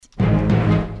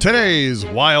Today's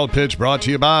Wild Pitch brought to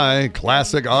you by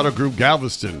Classic Auto Group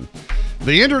Galveston.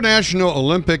 The International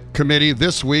Olympic Committee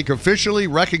this week officially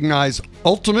recognized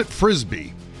Ultimate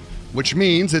Frisbee, which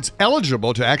means it's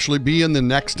eligible to actually be in the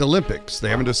next Olympics. They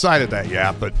haven't decided that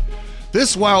yet, but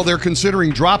this while they're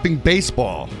considering dropping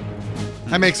baseball.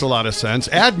 That makes a lot of sense.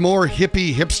 Add more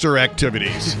hippie hipster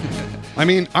activities. I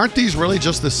mean, aren't these really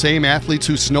just the same athletes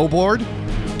who snowboard?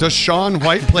 Does Shaun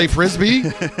White play Frisbee?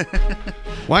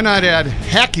 Why not add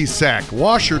hacky sack,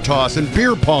 washer toss, and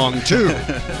beer pong, too?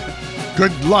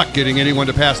 Good luck getting anyone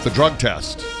to pass the drug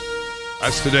test.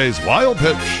 That's today's Wild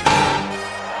Pitch.